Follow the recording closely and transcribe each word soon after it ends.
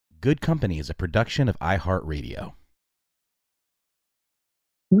Good Company is a production of iHeartRadio.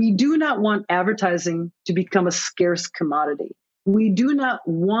 We do not want advertising to become a scarce commodity. We do not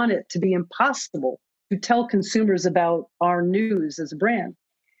want it to be impossible to tell consumers about our news as a brand.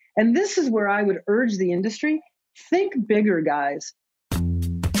 And this is where I would urge the industry, think bigger, guys.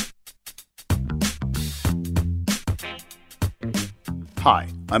 Hi,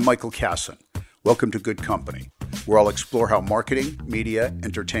 I'm Michael Kasson. Welcome to Good Company, where I'll explore how marketing, media,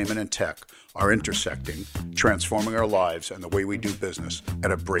 entertainment, and tech are intersecting, transforming our lives and the way we do business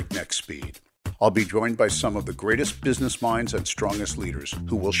at a breakneck speed. I'll be joined by some of the greatest business minds and strongest leaders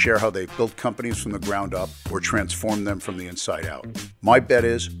who will share how they've built companies from the ground up or transformed them from the inside out. My bet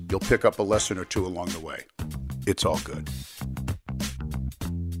is you'll pick up a lesson or two along the way. It's all good.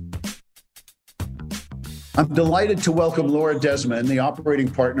 I'm delighted to welcome Laura Desmond, the operating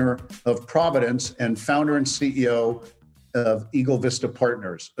partner of Providence and founder and CEO of Eagle Vista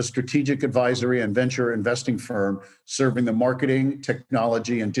Partners, a strategic advisory and venture investing firm serving the marketing,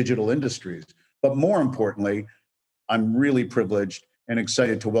 technology, and digital industries. But more importantly, I'm really privileged and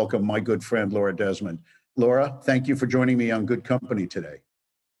excited to welcome my good friend, Laura Desmond. Laura, thank you for joining me on Good Company today.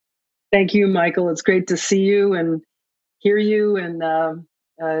 Thank you, Michael. It's great to see you and hear you, and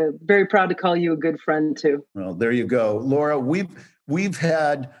very proud to call you a good friend too. Well, there you go. Laura, we've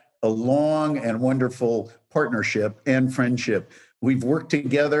had a long and wonderful partnership and friendship. We've worked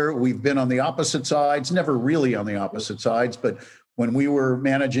together. We've been on the opposite sides, never really on the opposite sides, but when we were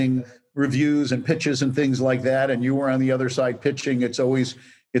managing reviews and pitches and things like that, and you were on the other side pitching, it's always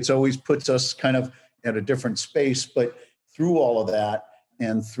puts us kind of at a different space. But through all of that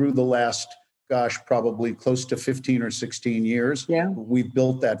and through the last, probably close to 15 or 16 years, we've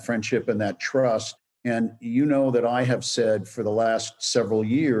built that friendship and that trust. And you know that I have said for the last several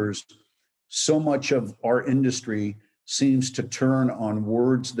years, so much of our industry seems to turn on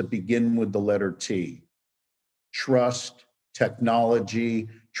words that begin with the letter T. Trust, technology,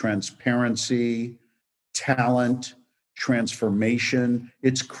 transparency, talent, transformation.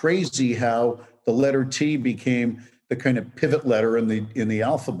 It's crazy how the letter T became the kind of pivot letter in the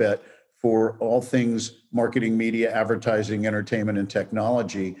alphabet for all things marketing, media, advertising, entertainment, and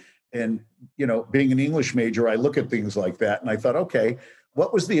technology. And, you know, being an English major, I look at things like that and I thought, okay,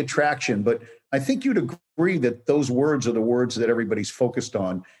 what was the attraction? But I think you'd agree that those words are the words that everybody's focused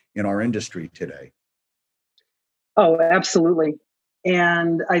on in our industry today. Oh, absolutely.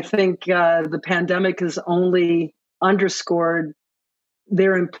 And I think the pandemic has only underscored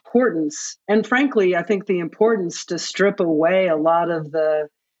their importance. And frankly, I think the importance to strip away a lot of the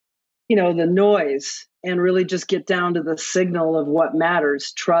noise and really just get down to the signal of what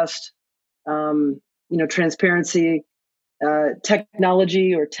matters: trust, transparency,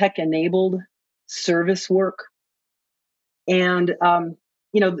 technology or tech-enabled service work. And,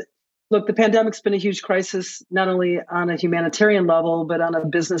 look, the pandemic's been a huge crisis, not only on a humanitarian level, but on a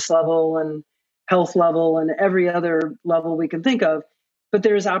business level and health level and every other level we can think of. But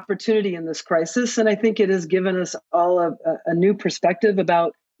there is opportunity in this crisis. And I think it has given us all a new perspective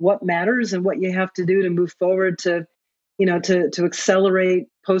about what matters and what you have to do to move forward to accelerate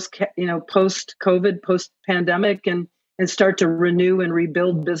post-COVID, post-pandemic, and start to renew and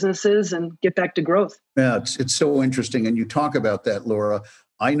rebuild businesses and get back to growth. Yeah, it's so interesting. And you talk about that, Laura.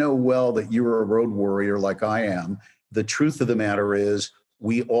 I know well that you're a road warrior like I am. The truth of the matter is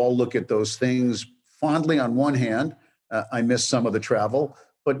we all look at those things fondly on one hand. I miss some of the travel,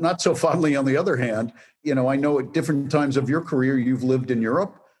 but not so fondly on the other hand. You know, I know at different times of your career, you've lived in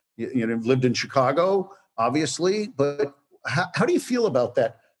Europe, you've lived in Chicago, obviously, but how do you feel about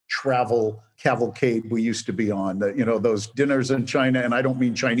that travel cavalcade we used to be on, those dinners in China? And I don't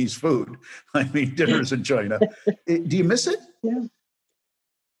mean Chinese food. I mean dinners in China. Do you miss it? Yeah.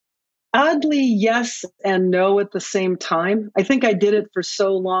 Oddly, yes and no at the same time. I think I did it for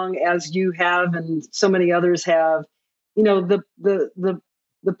so long, as you have and so many others have.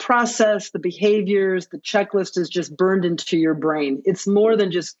 The process, the behaviors, the checklist is just burned into your brain. It's more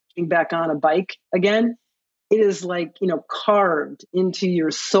than just getting back on a bike again. It is like, carved into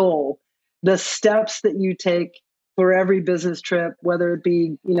your soul. The steps that you take for every business trip, whether it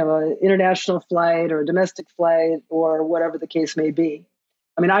be, an international flight or a domestic flight or whatever the case may be.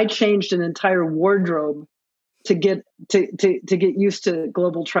 I mean, I changed an entire wardrobe to get used to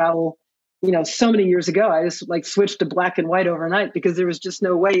global travel, so many years ago. I just switched to black and white overnight because there was just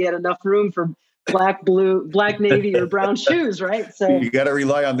no way you had enough room for black, blue, black, navy, or brown shoes, right? So you got to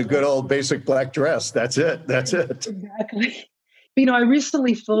rely on the good old basic black dress. That's it. Exactly. I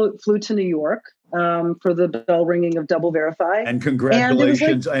recently flew to New York for the bell ringing of DoubleVerify. And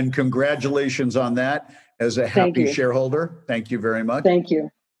congratulations, and congratulations on that as a happy shareholder. Thank you very much. Thank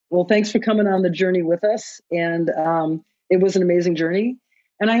you. Well, thanks for coming on the journey with us. And it was an amazing journey.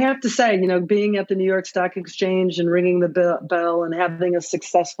 And I have to say, being at the New York Stock Exchange and ringing the bell and having a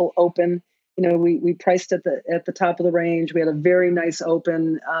successful open, we priced at the top of the range. We had a very nice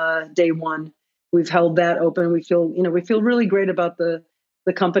open day one. We've held that open. We feel really great about the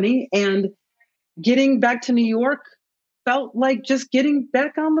company, and getting back to New York felt like just getting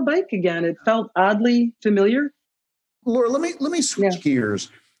back on the bike again. It felt oddly familiar. Laura, let me switch gears.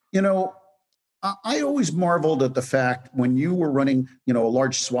 I always marveled at the fact when you were running, a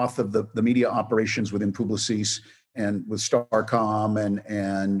large swath of the media operations within Publicis and with Starcom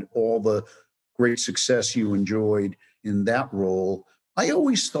and all the great success you enjoyed in that role. I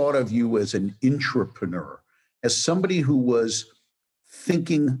always thought of you as an intrapreneur, as somebody who was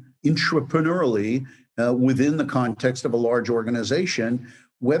thinking intrapreneurially within the context of a large organization,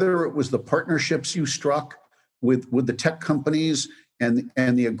 whether it was the partnerships you struck with the tech companies and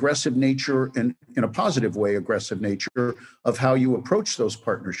the aggressive nature, and in a positive way, aggressive nature of how you approach those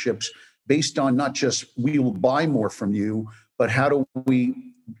partnerships based on not just we will buy more from you, but how do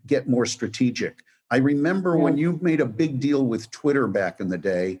we get more strategic. I remember when you made a big deal with Twitter back in the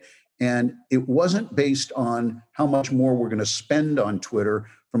day, and it wasn't based on how much more we're going to spend on Twitter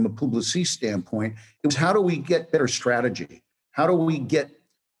from a Publicis standpoint. It was how do we get better strategy? How do we get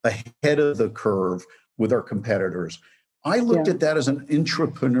ahead of the curve with our competitors? I looked at that as an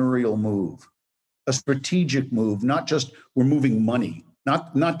intrapreneurial move, a strategic move, not just we're moving money.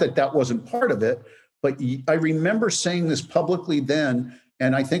 Not that wasn't part of it, but I remember saying this publicly then,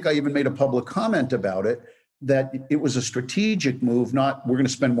 and I think I even made a public comment about it, that it was a strategic move, not we're going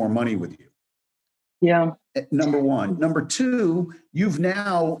to spend more money with you. Yeah. Number one. Number two, you've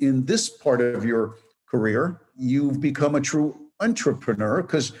now, in this part of your career, you've become a true entrepreneur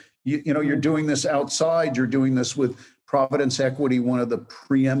because you're doing this outside. You're doing this with Providence Equity, one of the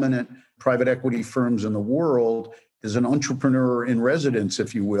preeminent private equity firms in the world, as an entrepreneur in residence,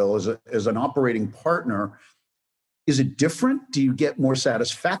 if you will, as an operating partner. Is it different? Do you get more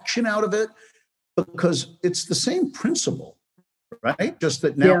satisfaction out of it? Because it's the same principle, right? Just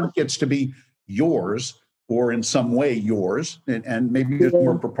that now it gets to be yours, or in some way yours, and maybe there's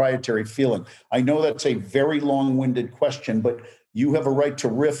more proprietary feeling. I know that's a very long-winded question, but you have a right to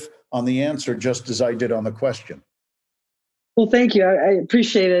riff on the answer just as I did on the question. Well, thank you. I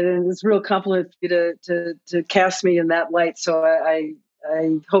appreciate it, and it's a real compliment for you to cast me in that light. So I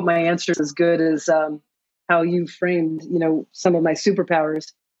hope my answer is as good as how you framed, some of my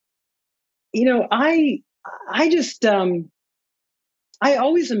superpowers. I just I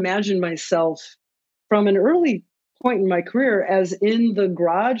always imagined myself from an early point in my career as in the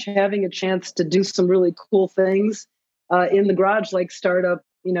garage, having a chance to do some really cool things in the garage, like startup,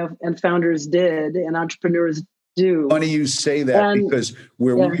 and founders did, and entrepreneurs do. Funny you say that, because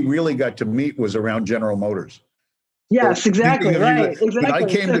where we really got to meet was around General Motors. Yes, exactly. Right. Exactly. When I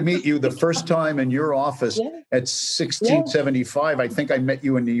came to meet you the first time in your office at 1675, I think I met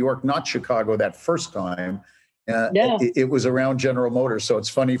you in New York, not Chicago, that first time. It was around General Motors. So it's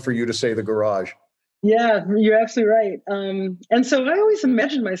funny for you to say the garage. Yeah, you're absolutely right. And so I always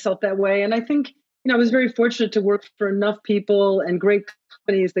imagined myself that way. And I think, I was very fortunate to work for enough people and great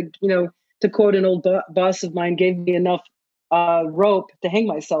companies that, to quote an old boss of mine, gave me enough rope to hang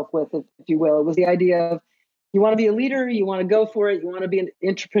myself with, if you will. It was the idea of, you want to be a leader, you want to go for it, you want to be an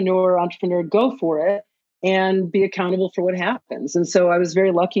entrepreneur, go for it, and be accountable for what happens. And so I was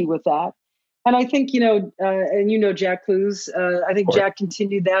very lucky with that. And I think, and Jack Clues, I think Jack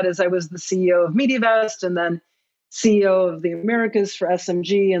continued that as I was the CEO of MediaVest, and then CEO of the Americas for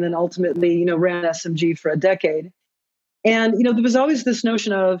SMG, and then ultimately, ran SMG for a decade. And, there was always this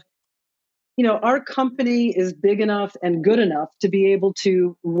notion of, our company is big enough and good enough to be able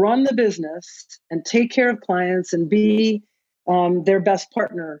to run the business and take care of clients and be their best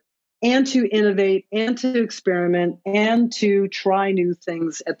partner, and to innovate and to experiment and to try new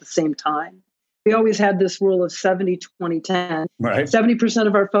things at the same time. We always had this rule of 70-20-10. Right. 70%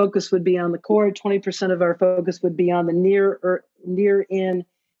 of our focus would be on the core, 20% of our focus would be on the near in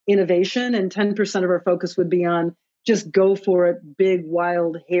innovation, and 10% of our focus would be on just go for it, big,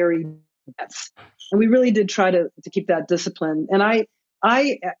 wild, hairy bets. And we really did try to keep that discipline. And I,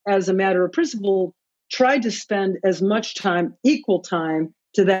 as a matter of principle, tried to spend as much time, equal time,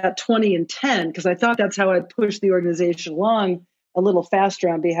 to that 20 and 10, because I thought that's how I'd push the organization along a little faster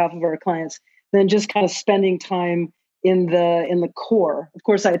on behalf of our clients than just kind of spending time in the core. Of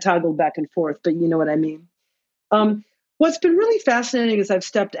course, I toggled back and forth, but you know what I mean. What's been really fascinating as I've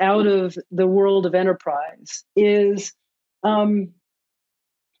stepped out of the world of enterprise is the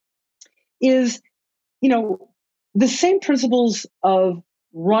same principles of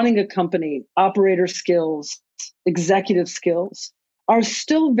running a company, operator skills, executive skills are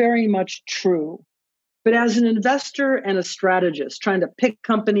still very much true. But as an investor and a strategist trying to pick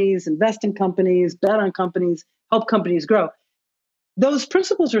companies, invest in companies, bet on companies, help companies grow, those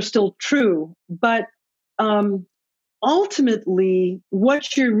principles are still true. But ultimately,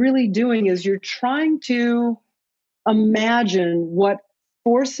 what you're really doing is you're trying to imagine what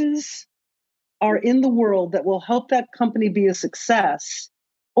forces are in the world that will help that company be a success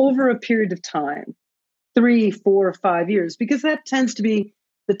over a period of time, 3, 4, 5 years, because that tends to be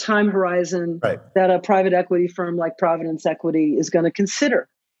the time horizon that a private equity firm like Providence Equity is going to consider.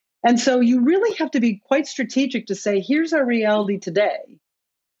 And so you really have to be quite strategic to say, here's our reality today.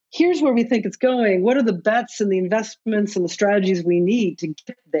 Here's where we think it's going. What are the bets and the investments and the strategies we need to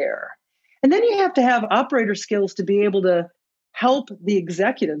get there? And then you have to have operator skills to be able to help the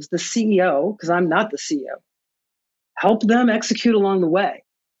executives, the CEO, because I'm not the CEO, help them execute along the way.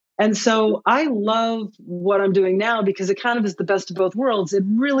 And so I love what I'm doing now because it kind of is the best of both worlds. It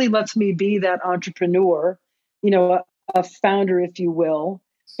really lets me be that entrepreneur, a founder, if you will.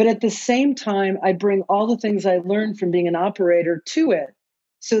 But at the same time, I bring all the things I learned from being an operator to it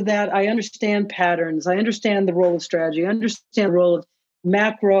so that I understand patterns. I understand the role of strategy. I understand the role of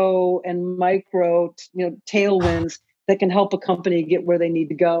macro and micro, tailwinds that can help a company get where they need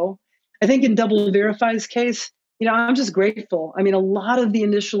to go. I think in Double Verify's case, I'm just grateful. I mean, a lot of the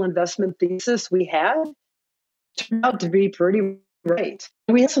initial investment thesis we had turned out to be pretty right.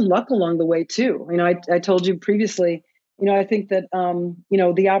 We had some luck along the way too. I told you previously, I think that,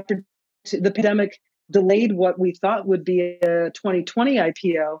 the pandemic delayed what we thought would be a 2020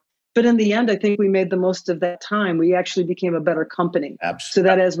 IPO. But in the end, I think we made the most of that time. We actually became a better company. Absolutely.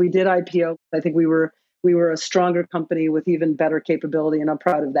 So that as we did IPO, I think we were a stronger company with even better capability, and I'm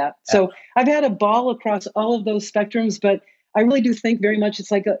proud of that. So I've had a ball across all of those spectrums, but I really do think very much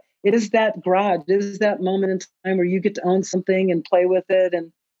it's like it is that garage, it is that moment in time where you get to own something and play with it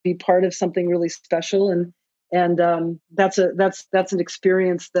and be part of something really special. And that's an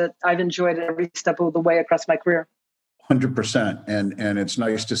experience that I've enjoyed every step of the way across my career. 100%. And it's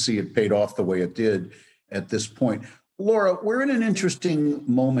nice to see it paid off the way it did at this point. Laura, we're in an interesting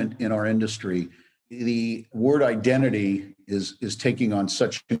moment in our industry. The word identity is taking on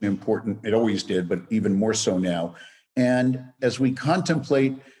such an important, it always did, but even more so now. And as we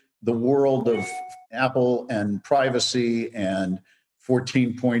contemplate the world of Apple and privacy and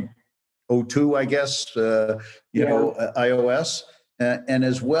 14.02, I guess, iOS, and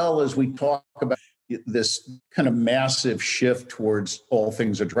as well as we talk about this kind of massive shift towards all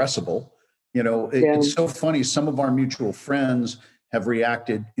things addressable, it's so funny. Some of our mutual friends have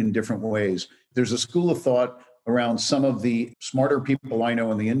reacted in different ways. There's a school of thought around some of the smarter people I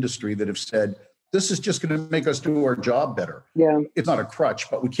know in the industry that have said, this is just going to make us do our job better. Yeah. It's not a crutch,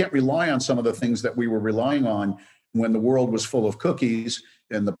 but we can't rely on some of the things that we were relying on when the world was full of cookies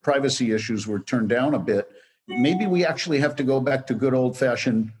and the privacy issues were turned down a bit. Maybe we actually have to go back to good old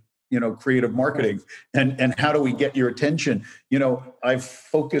fashioned, creative marketing and how do we get your attention? I've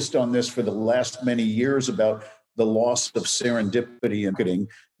focused on this for the last many years about the loss of serendipity in marketing.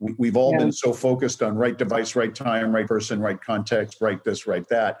 We've all been so focused on right device, right time, right person, right context, right this, right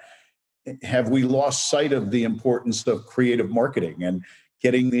that. Have we lost sight of the importance of creative marketing and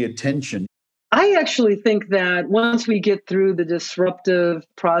getting the attention? I actually think that once we get through the disruptive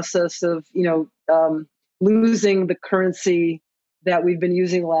process of, losing the currency that we've been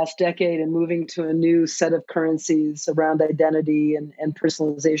using the last decade and moving to a new set of currencies around identity and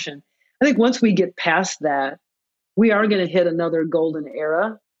personalization, I think once we get past that, we are going to hit another golden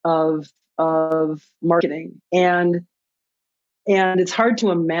era of marketing. And it's hard to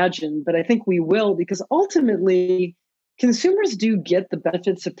imagine, but I think we will, because ultimately consumers do get the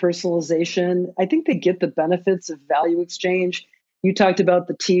benefits of personalization. I think they get the benefits of value exchange. You talked about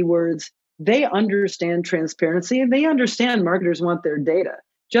the T words. They understand transparency and they understand marketers want their data.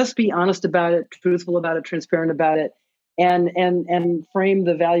 Just be honest about it, truthful about it, transparent about it, and frame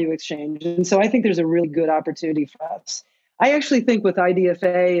the value exchange. And so I think there's a really good opportunity for us. I actually think with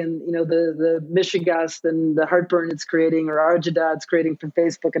IDFA and the Michigas and the heartburn it's creating, or Arjada it's creating from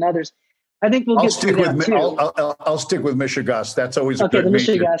Facebook and others, I think we'll get through that too. I'll stick with Michigas. That's always a good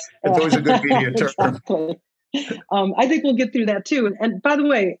media. It's always a good media term. Exactly. I think we'll get through that too. And by the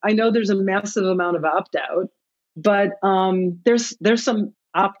way, I know there's a massive amount of opt-out, but there's some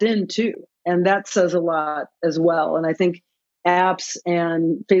opt-in too, and that says a lot as well. And I think apps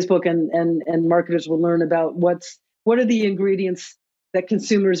and Facebook and marketers will learn about what are the ingredients that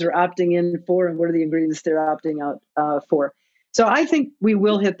consumers are opting in for, and what are the ingredients they're opting out for. So I think we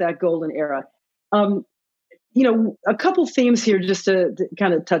will hit that golden era. a couple themes here just to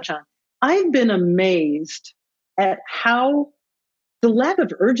kind of touch on. I've been amazed at how the lack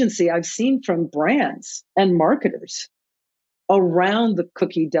of urgency I've seen from brands and marketers around the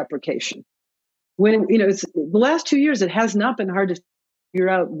cookie deprecation. When, it's the last 2 years, it has not been hard to figure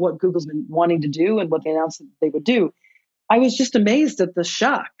out what Google's been wanting to do and what they announced that they would do. I was just amazed at the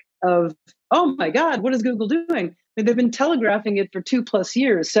shock of, oh my God, what is Google doing? They've been telegraphing it for 2+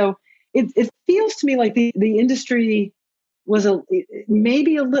 years. So it feels to me like the industry was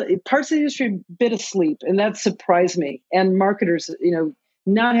maybe a little, parts of the industry a bit asleep, and that surprised me. And marketers,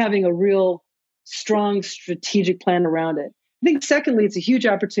 not having a real strong strategic plan around it. I think secondly, it's a huge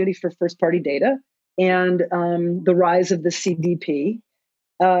opportunity for first party data and the rise of the CDP.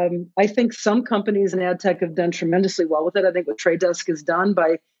 I think some companies in ad tech have done tremendously well with it. I think what Trade Desk has done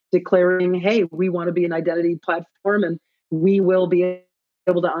by declaring, hey, we want to be an identity platform and we will be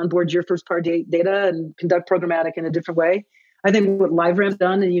able to onboard your first party data and conduct programmatic in a different way. I think what LiveRamp's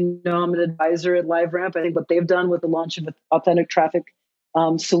done, and I'm an advisor at LiveRamp, I think what they've done with the launch of an authentic traffic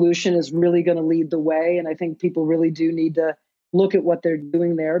solution is really going to lead the way. And I think people really do need to look at what they're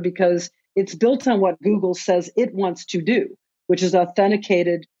doing there, because it's built on what Google says it wants to do, which is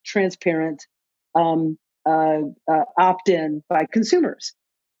authenticated, transparent, opt-in by consumers.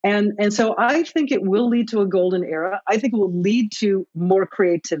 And so I think it will lead to a golden era. I think it will lead to more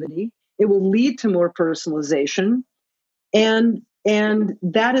creativity. It will lead to more personalization. And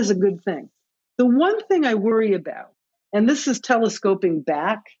that is a good thing. The one thing I worry about, and this is telescoping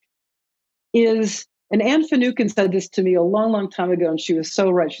back, is, and Anne Finucane said this to me a long, long time ago, and she was so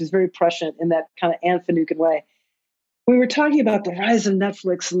right. She was very prescient in that kind of Anne Finucane way. We were talking about the rise of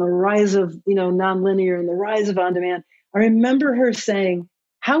Netflix and the rise of, nonlinear and the rise of on-demand. I remember her saying,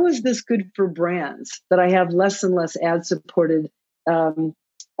 how is this good for brands that I have less and less ad-supported,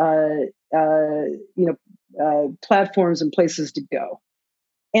 platforms and places to go?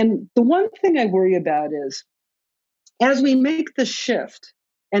 And the one thing I worry about is, as we make the shift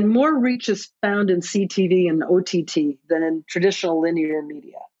and more reach is found in CTV and OTT than in traditional linear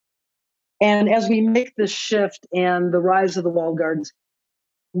media, and as we make this shift and the rise of the walled gardens,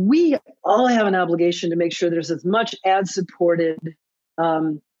 we all have an obligation to make sure there's as much ad-supported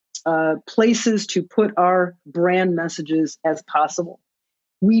places to put our brand messages as possible.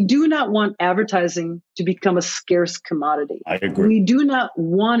 We do not want advertising to become a scarce commodity. I agree. We do not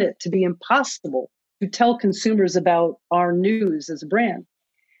want it to be impossible to tell consumers about our news as a brand.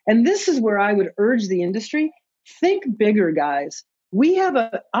 And this is where I would urge the industry, think bigger, guys.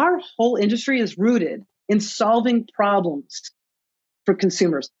 Our whole industry is rooted in solving problems for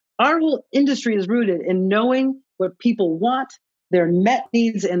consumers. Our whole industry is rooted in knowing what people want, their met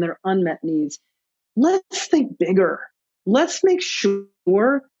needs and their unmet needs. Let's think bigger. Let's make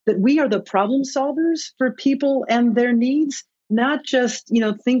sure that we are the problem solvers for people and their needs, not just,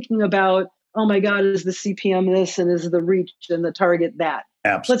 thinking about, oh my God, is the CPM this and is the reach and the target that.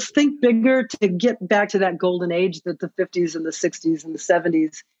 Absolutely. Let's think bigger to get back to that golden age that the 50s and the 60s and the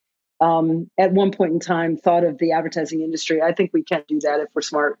 70s at one point in time thought of the advertising industry. I think we can do that if we're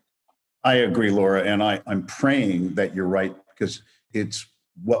smart. I agree, Laura, and I'm praying that you're right, because it's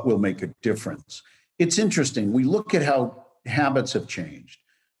what will make a difference. It's interesting. We look at how habits have changed.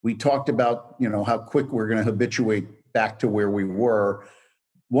 We talked about, how quick we're going to habituate back to where we were.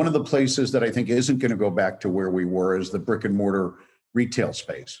 One of the places that I think isn't going to go back to where we were is the brick and mortar retail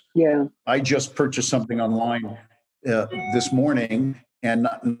space. Yeah. I just purchased something online this morning, and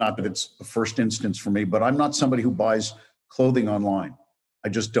not that it's the first instance for me, but I'm not somebody who buys clothing online. I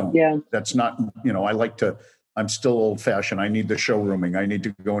just don't. Yeah. That's not, I'm still old fashioned. I need the showrooming. I need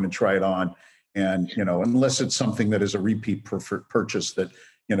to go in and try it on. And, unless it's something that is a repeat purchase that,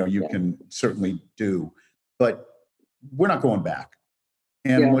 you can certainly do, but we're not going back.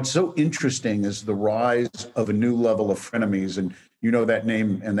 And what's so interesting is the rise of a new level of frenemies. And that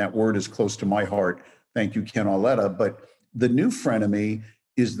name and that word is close to my heart. Thank you, Ken Auletta. But the new frenemy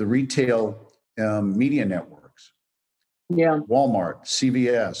is the retail media networks. Yeah. Walmart,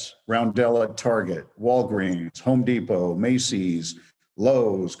 CVS, Roundel at Target, Walgreens, Home Depot, Macy's,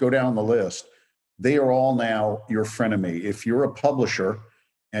 Lowe's, go down the list. They are all now your frenemy. If you're a publisher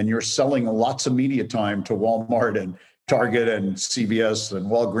and you're selling lots of media time to Walmart and Target and CVS and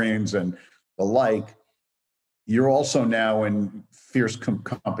Walgreens and the like, you're also now in fierce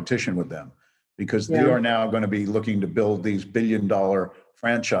competition with them, because they are now going to be looking to build these billion-dollar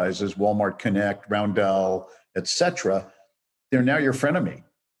franchises, Walmart Connect, Roundel, et cetera. They're now your frenemy.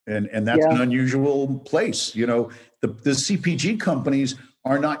 And that's an unusual place. The CPG companies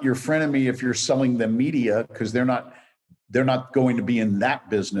are not your frenemy if you're selling them media, because they're not going to be in that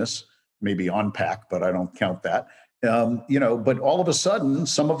business. maybe on-pack, but I don't count that. But all of a sudden,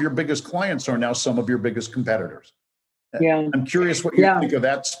 some of your biggest clients are now some of your biggest competitors. Yeah. I'm curious what you think of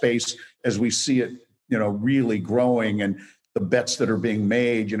that space as we see it, really growing and the bets that are being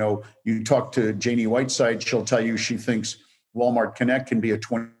made. You talk to Janie Whiteside, she'll tell you she thinks Walmart Connect can be a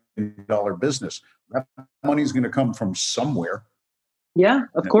 $20 business. That money's going to come from somewhere. Yeah,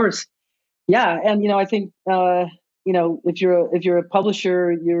 of course. Yeah. And, I think, if you're a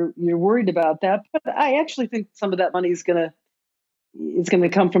publisher, you're worried about that. But I actually think some of that money is going to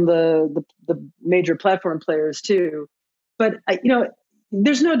come from the major platform players too. But,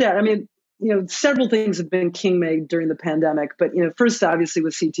 there's no doubt. I mean, several things have been king-made during the pandemic. But, first, obviously,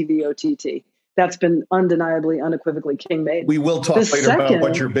 with CTV OTT. That's been undeniably, unequivocally king-made. We will talk later about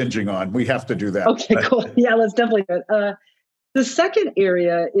what you're binging on. We have to do that. Okay, cool. Yeah, let's definitely do it. The second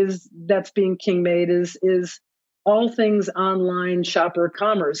area that's being king-made is all things online shopper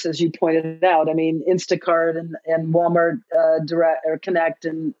commerce, as you pointed out. I mean, Instacart and Walmart Direct or Connect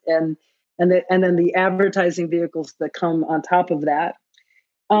and then the advertising vehicles that come on top of that.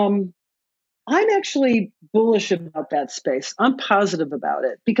 I'm actually bullish about that space. I'm positive about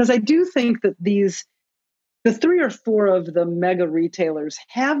it because I do think that the 3 or 4 of the mega retailers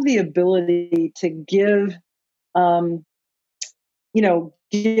have the ability to give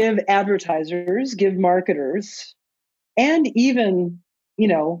advertisers, give marketers, and even,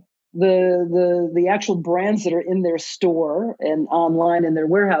 the actual brands that are in their store and online in their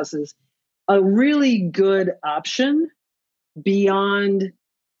warehouses, a really good option beyond,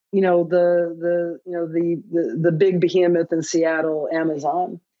 the big behemoth in Seattle,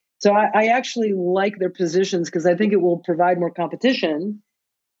 Amazon. So I actually like their positions because I think it will provide more competition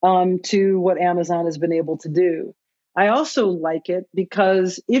to what Amazon has been able to do. I also like it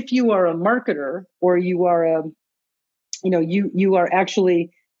because if you are a marketer or you are you are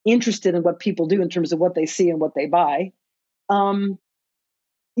actually interested in what people do in terms of what they see and what they buy,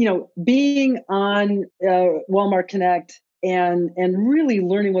 being on Walmart Connect and really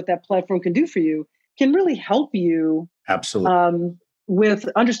learning what that platform can do for you can really help you. Absolutely. With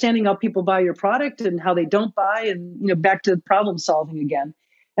understanding how people buy your product and how they don't buy, and back to problem solving again.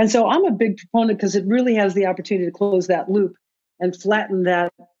 And so I'm a big proponent because it really has the opportunity to close that loop and flatten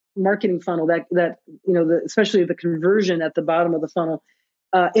that marketing funnel, especially the conversion at the bottom of the funnel,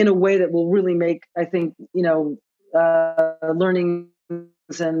 in a way that will really make, I think, learning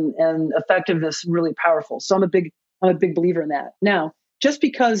and effectiveness really powerful. So I'm a big believer in that. Now, just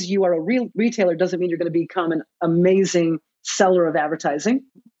because you are a real retailer doesn't mean you're going to become an amazing seller of advertising,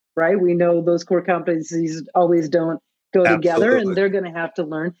 right? We know those core competencies always don't go together, and they're going to have to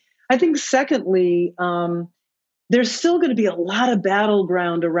learn. I think secondly, there's still going to be a lot of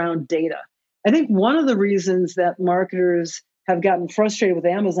battleground around data. I think one of the reasons that marketers have gotten frustrated with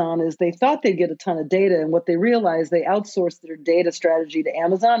Amazon is they thought they'd get a ton of data, and what they realized, they outsourced their data strategy to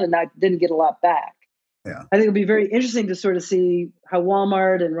Amazon and didn't get a lot back. Yeah. I think it'll be very interesting to sort of see how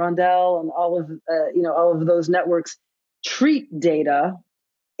Walmart and Roundel and all of those networks treat data,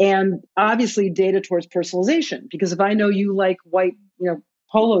 and obviously data towards personalization. Because if I know you like white,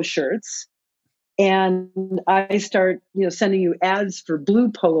 polo shirts, and I start, sending you ads for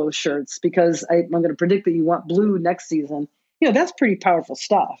blue polo shirts because I'm going to predict that you want blue next season, that's pretty powerful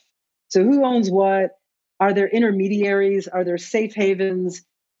stuff. So who owns what? Are there intermediaries? Are there safe havens?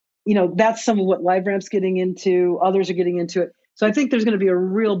 That's some of what LiveRamp's getting into. Others are getting into it. So I think there's going to be a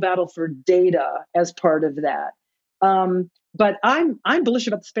real battle for data as part of that. But I'm bullish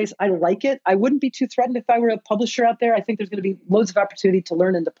about the space. I like it. I wouldn't be too threatened if I were a publisher out there. I think there's going to be loads of opportunity to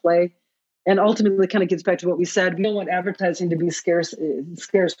learn and to play. And ultimately, it kind of gets back to what we said. We don't want advertising to be scarce.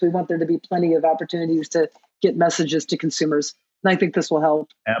 We want there to be plenty of opportunities to get messages to consumers. And I think this will help.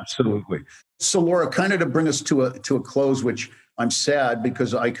 Absolutely. So, Laura, kind of to bring us to a close, which I'm sad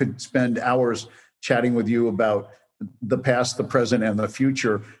because I could spend hours chatting with you about the past, the present, and the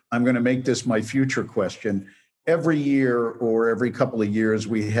future. I'm going to make this my future question. Every year or every couple of years,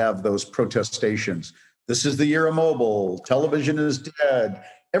 we have those protestations. This is the year of mobile. Television is dead.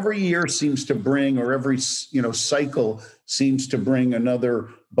 Every year seems to bring, or every cycle seems to bring another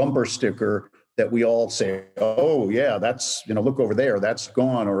bumper sticker that we all say, oh yeah, that's, look over there, that's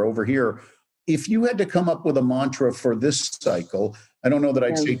gone, or over here. If you had to come up with a mantra for this cycle, I don't know that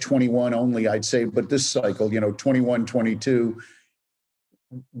I'd say 21 only, I'd say, but this cycle, 21, 22,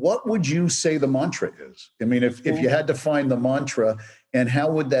 what would you say the mantra is? I mean, if you had to find the mantra, and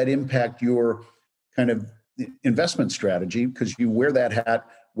how would that impact your kind of investment strategy? Because you wear that hat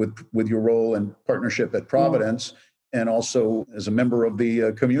with your role and partnership at Providence, and also as a member of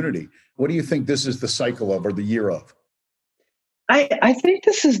the community. What do you think this is the cycle of, or the year of? I think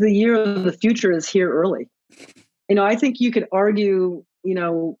this is the year of the future is here early. I think you could argue,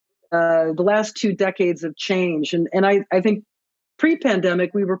 the last 2 decades of change. And I think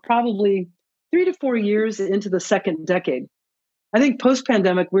pre-pandemic, we were probably 3 to 4 years into the second decade. I think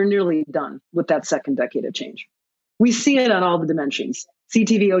post-pandemic, we're nearly done with that second decade of change. We see it on all the dimensions: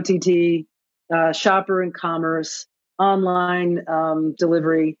 CTV, OTT, shopper and commerce, online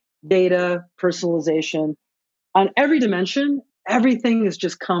delivery, data, personalization. On every dimension, everything has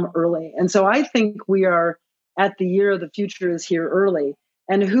just come early. And so I think we are at the year of the future is here early.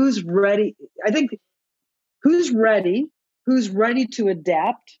 And who's ready? I think who's ready to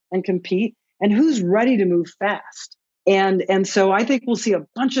adapt and compete, and who's ready to move fast. And so I think we'll see a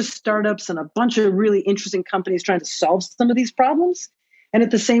bunch of startups and a bunch of really interesting companies trying to solve some of these problems. And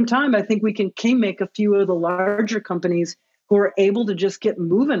at the same time, I think we can make a few of the larger companies who are able to just get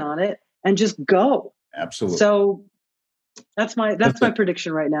moving on it and just go. Absolutely. So that's my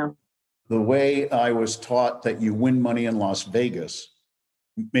prediction right now. The way I was taught that you win money in Las Vegas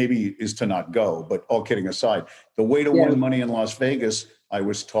maybe is to not go, but all kidding aside, the way to win money in Las Vegas, I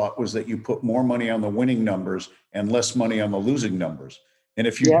was taught, was that you put more money on the winning numbers and less money on the losing numbers. And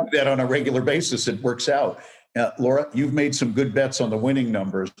if you do that on a regular basis, it works out. Laura, you've made some good bets on the winning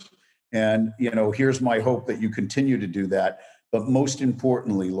numbers. And, here's my hope that you continue to do that. But most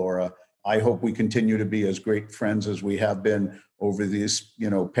importantly, Laura, I hope we continue to be as great friends as we have been over this,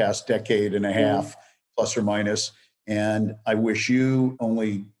 past decade and a half, plus or minus. And I wish you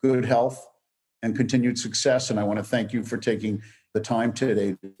only good health and continued success. And I want to thank you for taking the time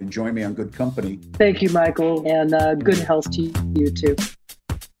today to join me on Good Company. Thank you, Michael, and good health to you too.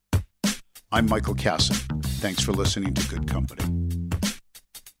 I'm Michael Kasson. Thanks for listening to Good Company.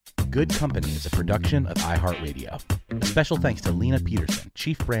 Good Company is a production of iHeartRadio. A special thanks to Lena Peterson,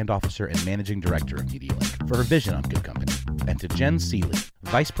 Chief Brand Officer and Managing Director of MediaLink, for her vision on Good Company, and to Jen Seeley,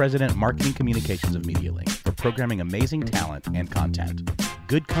 Vice President, Marketing Communications of MediaLink, for programming amazing talent and content.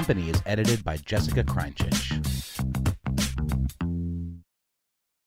 Good Company is edited by Jessica Kreinchich.